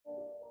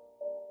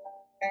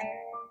We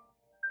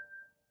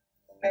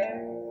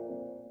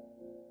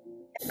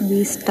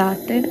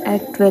started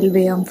at 12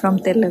 a.m. from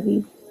Tel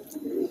Aviv.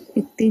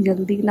 इतनी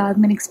जल्दी class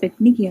मैंने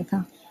एक्सपेक्ट नहीं किया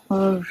था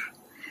और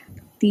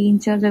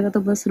 3-4 जगह तो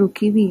बस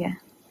रुकी भी है।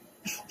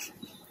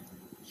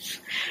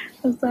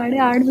 तो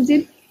 8:30 बजे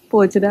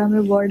पहुंच रहा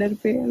हमें बॉर्डर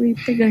पे, अभी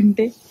इतने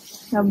घंटे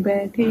अब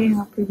बैठे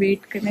यहाँ पे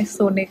वेट करने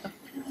सोने का।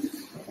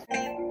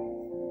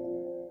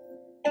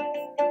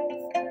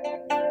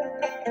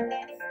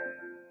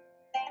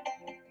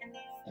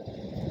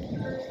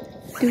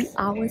 2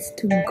 hours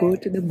to go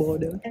to the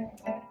border.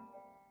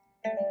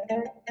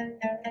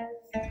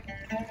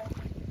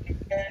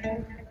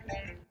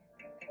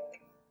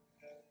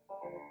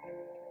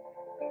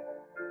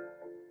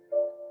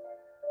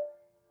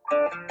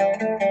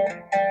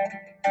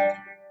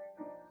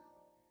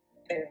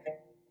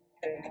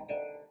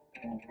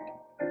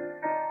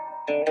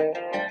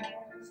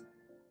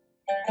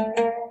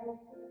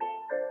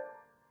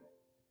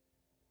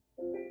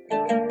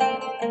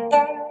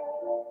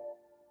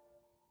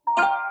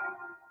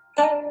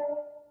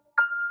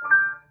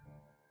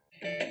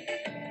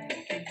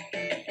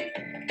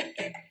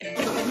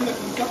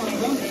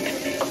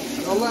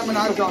 والله ما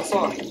نعرف عن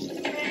صار.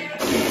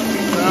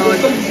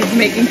 She's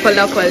making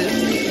falafel.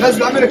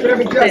 نزل اعمل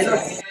كريم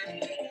الجاهز.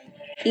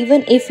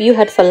 Even if you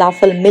had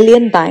falafel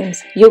million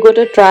times, you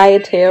gotta try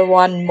it here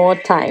one more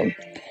time.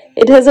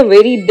 It has a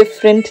very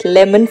different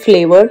lemon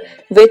flavor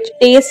which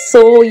tastes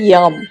so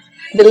yum.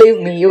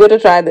 Believe me, you gotta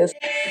try this.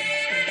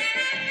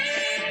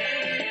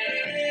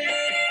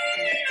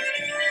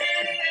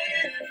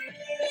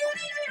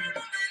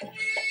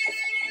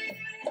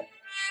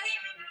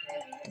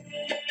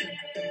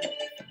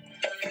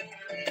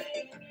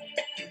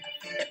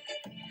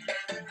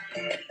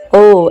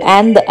 Oh,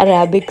 and the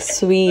Arabic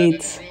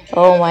sweets.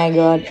 Oh my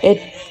god, it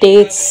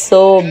tastes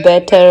so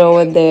better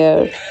over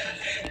there.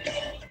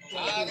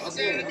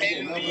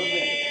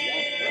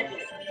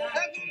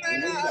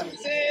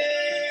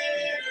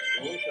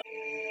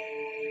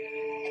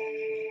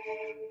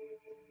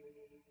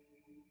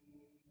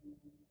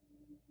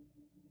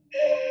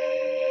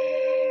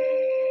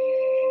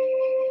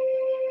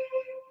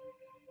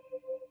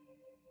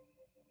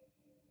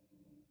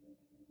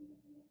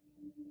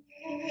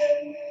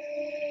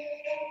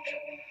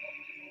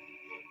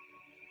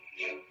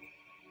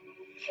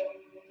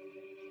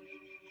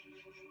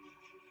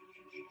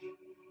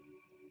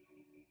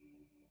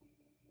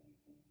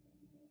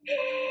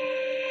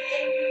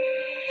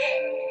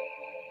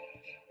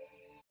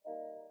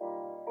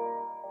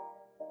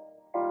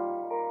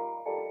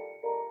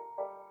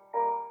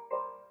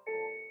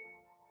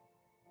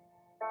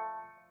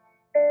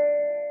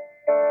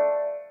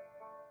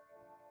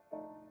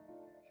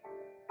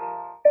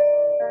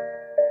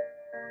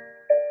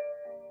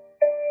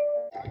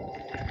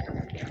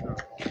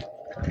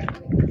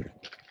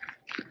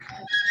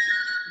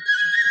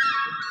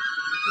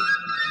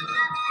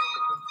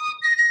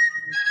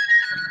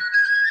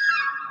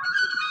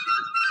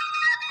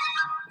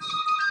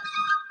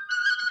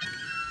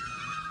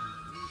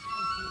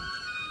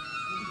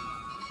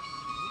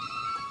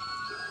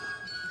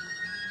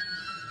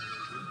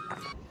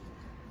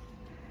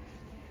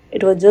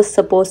 It was just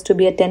supposed to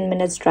be a 10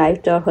 minutes drive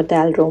to our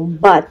hotel room,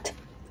 but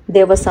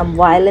there was some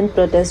violent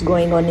protests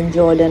going on in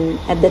Jordan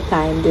at the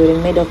time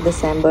during mid of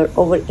December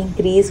over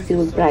increased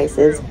fuel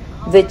prices,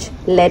 which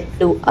led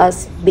to us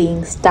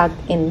being stuck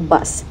in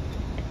bus.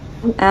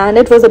 And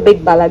it was a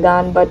big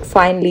balagan, but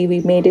finally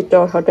we made it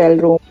to our hotel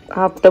room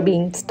after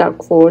being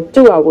stuck for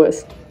 2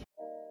 hours.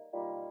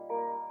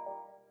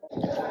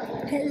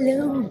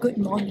 Hello, good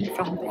morning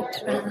from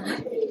Petra.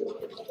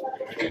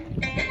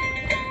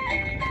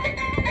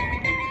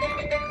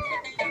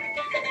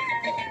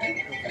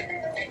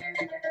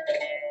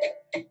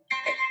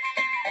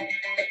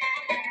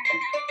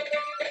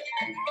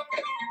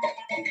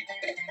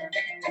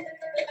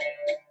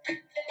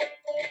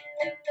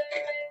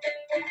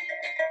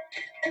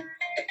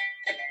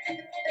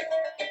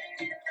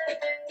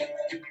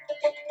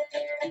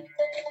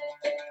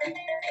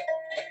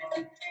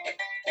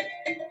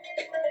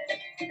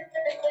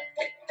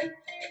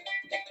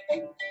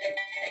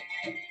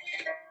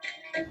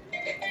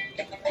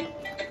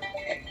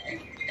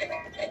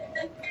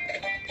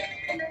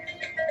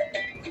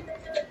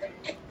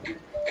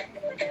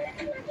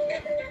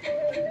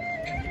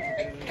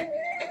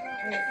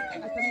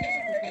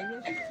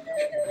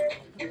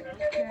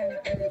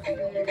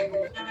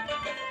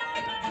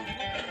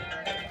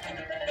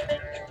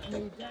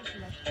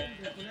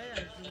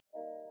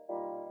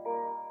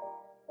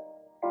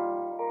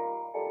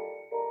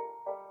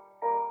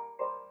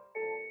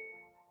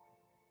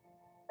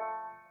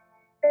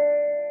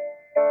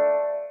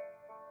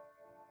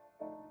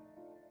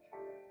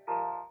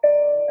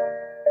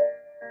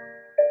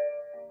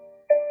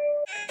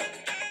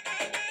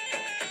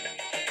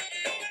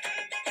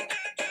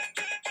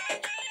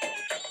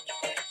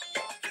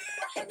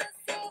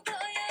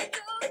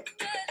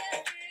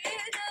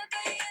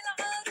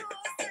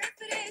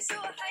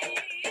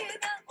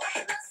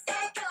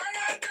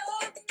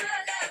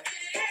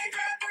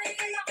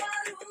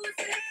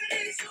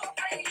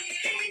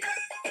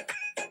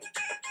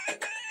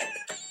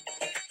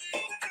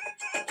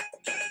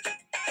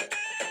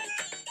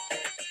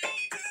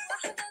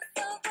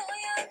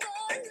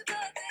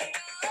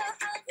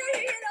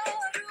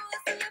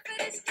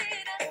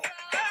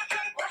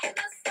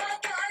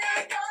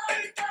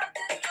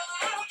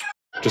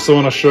 Just I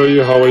want to show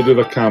you how I do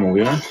the camel,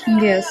 yeah?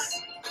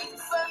 Yes.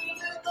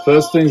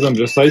 First things,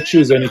 I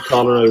choose any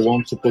color I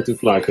want to put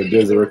it, like a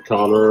desert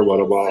color. What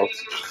about?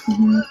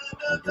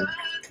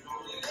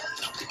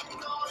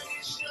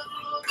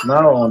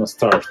 Now I want to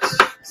start.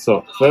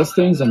 So first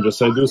things, I do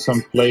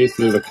some place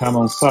with the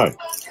camel side,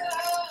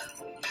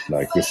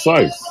 like this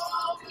size.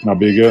 Not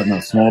bigger,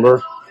 not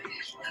smaller.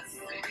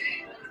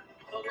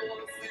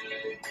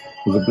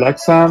 With the black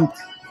sand,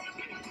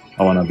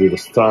 I want to do the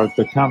start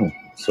the camel.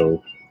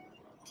 So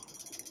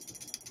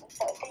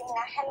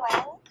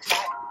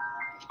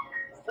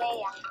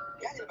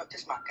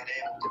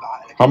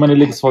how many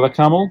legs for the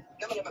camel?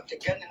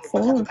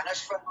 4.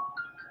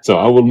 So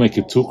I will make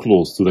it too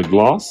close to the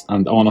glass,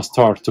 and I want to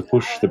start to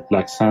push the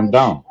black sand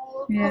down,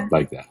 Yeah.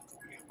 like that.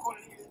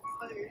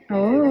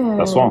 Oh.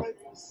 That's one.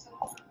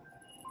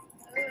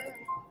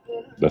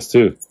 That's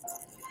 2.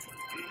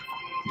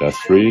 That's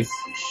 3.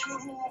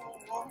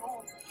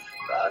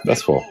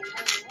 That's 4.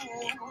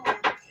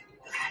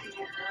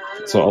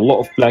 So a lot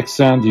of black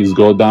sand is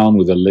go down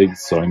with the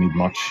legs, so I need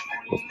much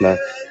of black.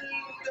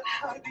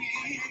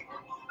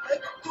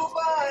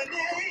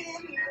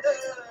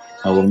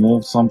 I will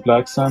move some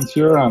black sand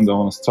here, and I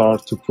want to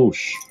start to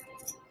push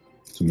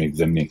to make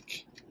the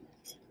neck.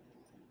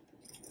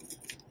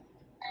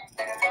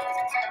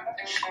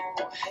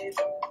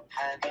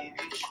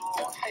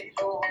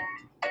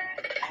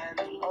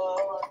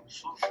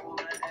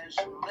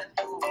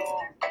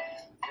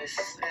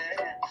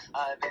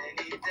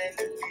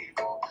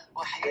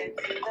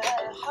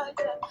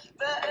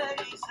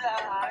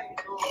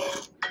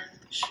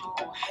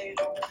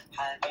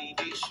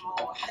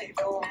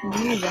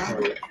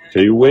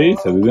 Can you wait?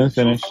 I didn't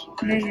finish.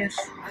 Yeah, yes.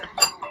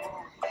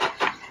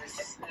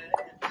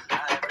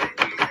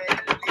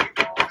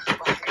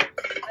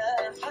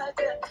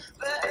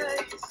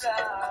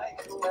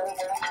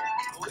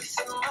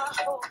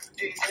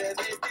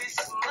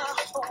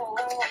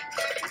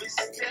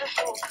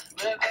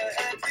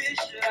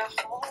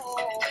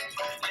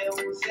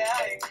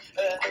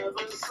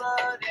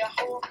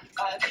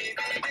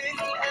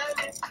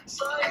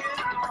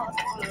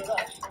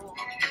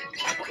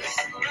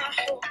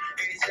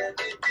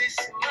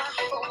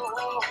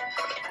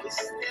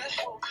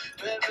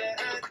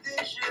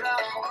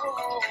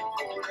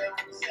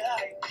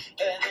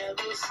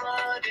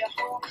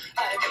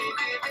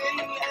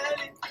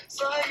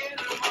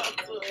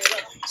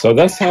 So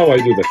that's how I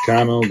do the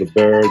camel, the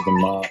bird,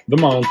 the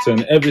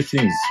mountain,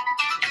 everything.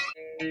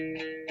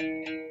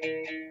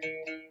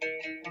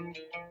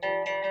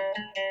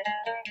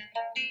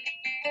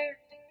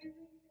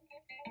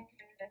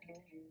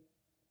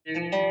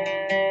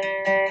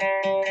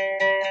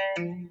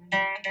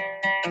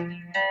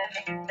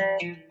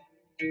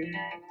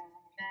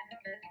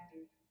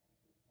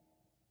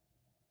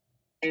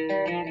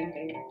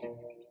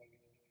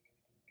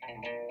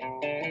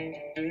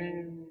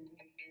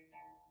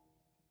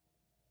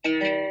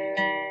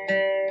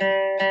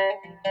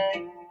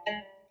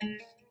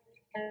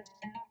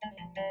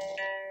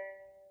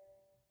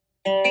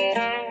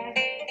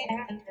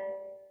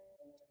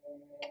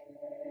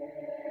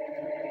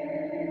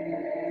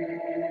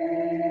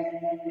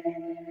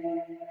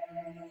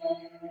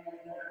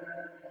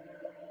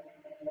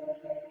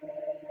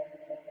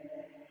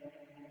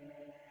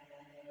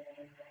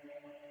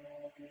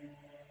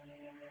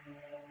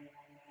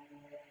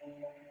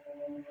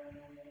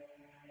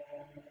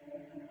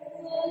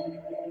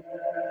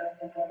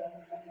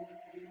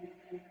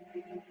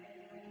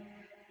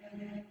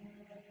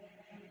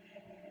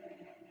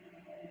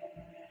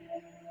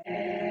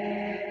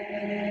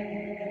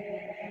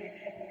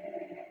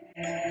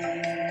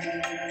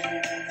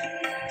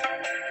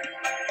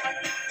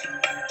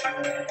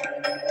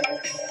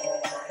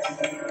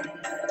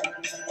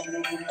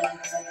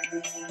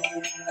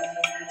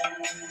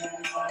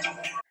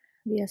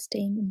 We are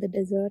staying in the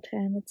desert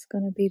and it's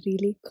gonna be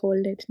really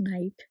cold at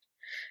night.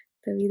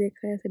 तभी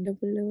देखा है ऐसे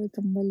double double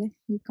कंबल है,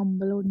 ये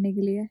कंबल ओढ़ने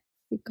के लिए है,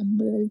 ये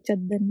कंबल वाली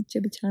चादर नीचे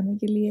बिछाने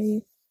के लिए है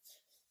ये.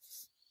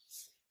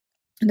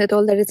 They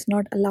told that it's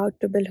not allowed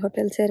to build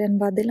hotels here in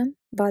WADI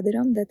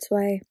RUM. That's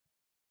why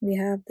we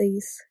have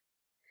these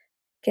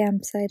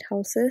campsite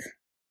houses.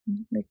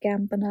 The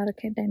camp बना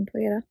रखे हैं, tent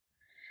वगैरह.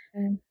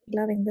 I'm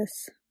loving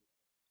this.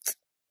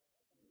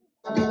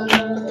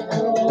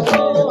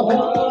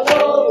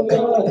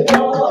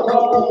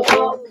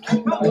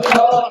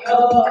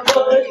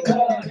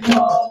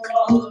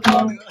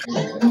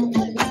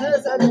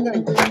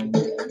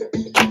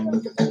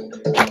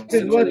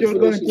 This is what you're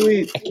going to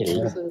eat.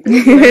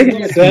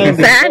 Sand.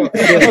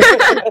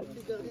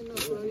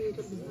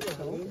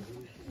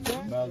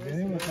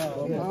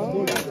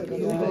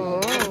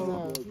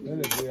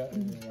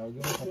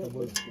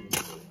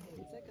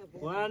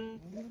 One,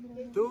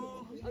 two,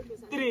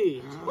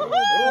 three.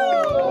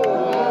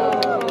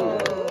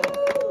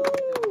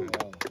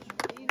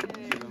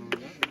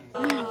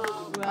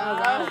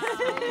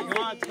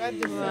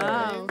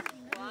 Wow.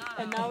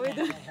 And now we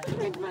do.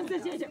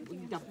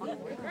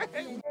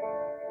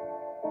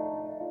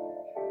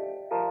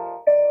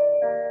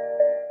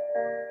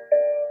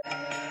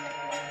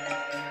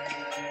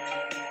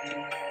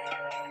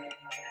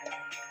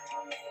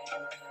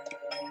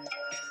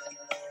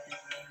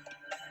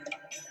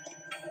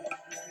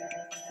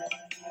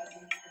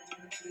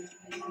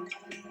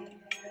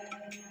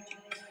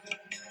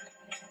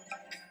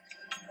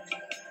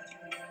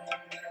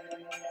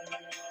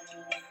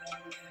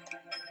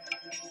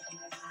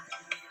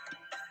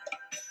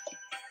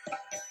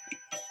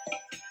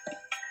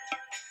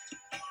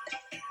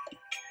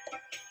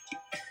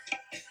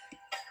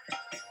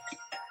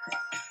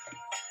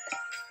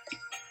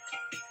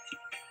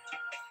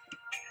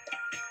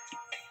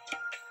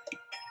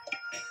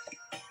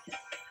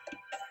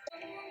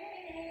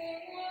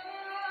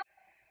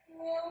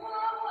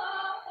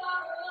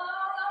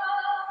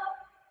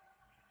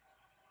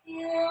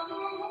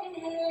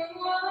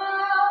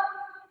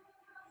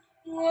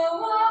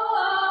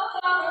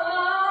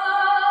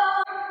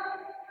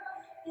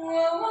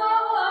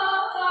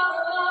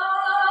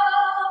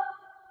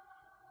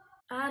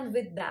 And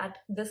with that,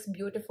 this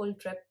beautiful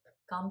trip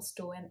comes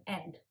to an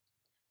end.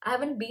 I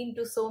haven't been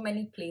to so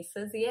many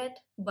places yet,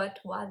 but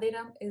WADI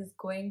RUM is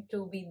going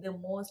to be the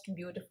most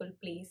beautiful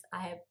place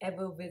I have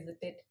ever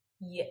visited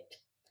yet.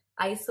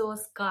 I saw a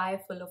sky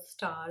full of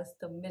stars,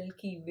 the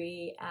Milky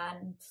Way,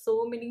 and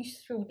so many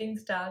shooting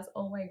stars.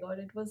 Oh my god,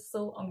 it was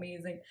so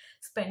amazing.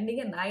 Spending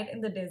a night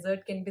in the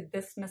desert can be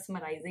this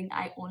mesmerizing.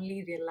 I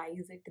only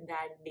realized it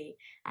that day.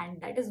 And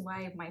that is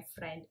why, my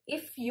friend,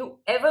 if you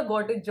ever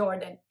go to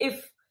Jordan,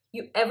 if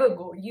you ever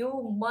go, you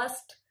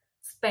must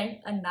spend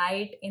a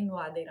night in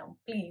WADI RUM.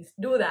 Please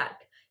do that.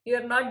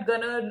 You're not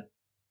gonna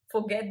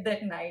forget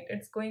that night.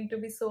 It's going to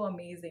be so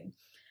amazing.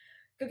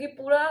 क्योंकि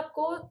पूरा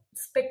आपको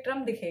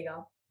spectrum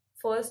दिखेगा.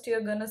 First,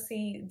 you're gonna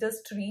see,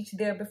 just reach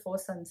there before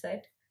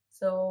sunset.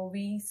 So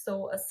we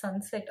saw a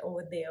sunset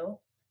over there.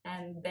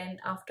 And then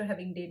after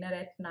having dinner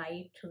at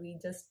night, we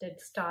just did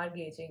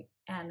stargazing.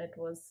 And it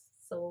was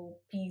so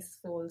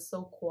peaceful,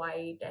 so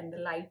quiet, and the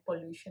light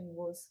pollution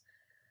was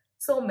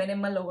so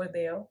minimal over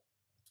there.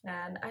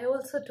 And I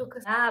also took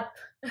a nap.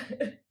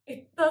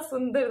 इतना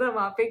सुंदर था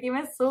वहाँ पे कि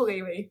मैं सो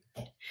गई भाई.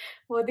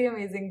 बहुत ही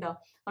amazing था.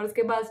 और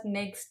उसके बाद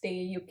next day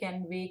you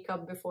can wake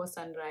up before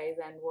sunrise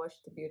and watch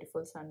the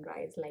beautiful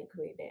sunrise like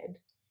we did.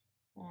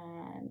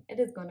 And it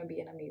is gonna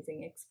be an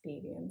amazing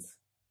experience.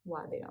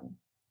 WADI RUM.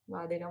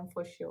 WADI RUM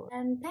for sure.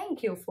 And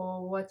thank you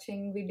for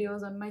watching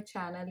videos on my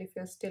channel. If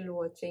you're still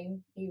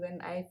watching,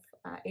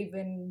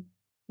 even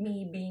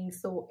me being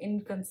so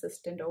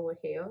inconsistent over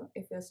here,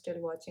 if you're still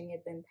watching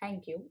it, then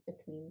thank you. It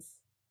means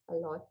a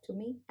lot to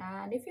me.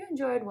 And if you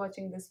enjoyed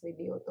watching this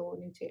video, तो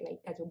नीचे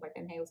like का जो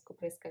button है उसको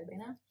press कर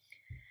देना,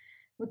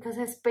 because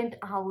I spent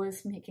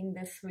hours making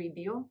this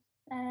video.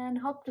 And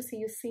hope to see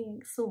you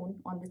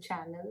soon on the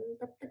channel.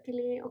 तब तक के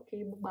लिए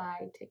okay, bye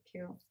bye, take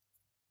care.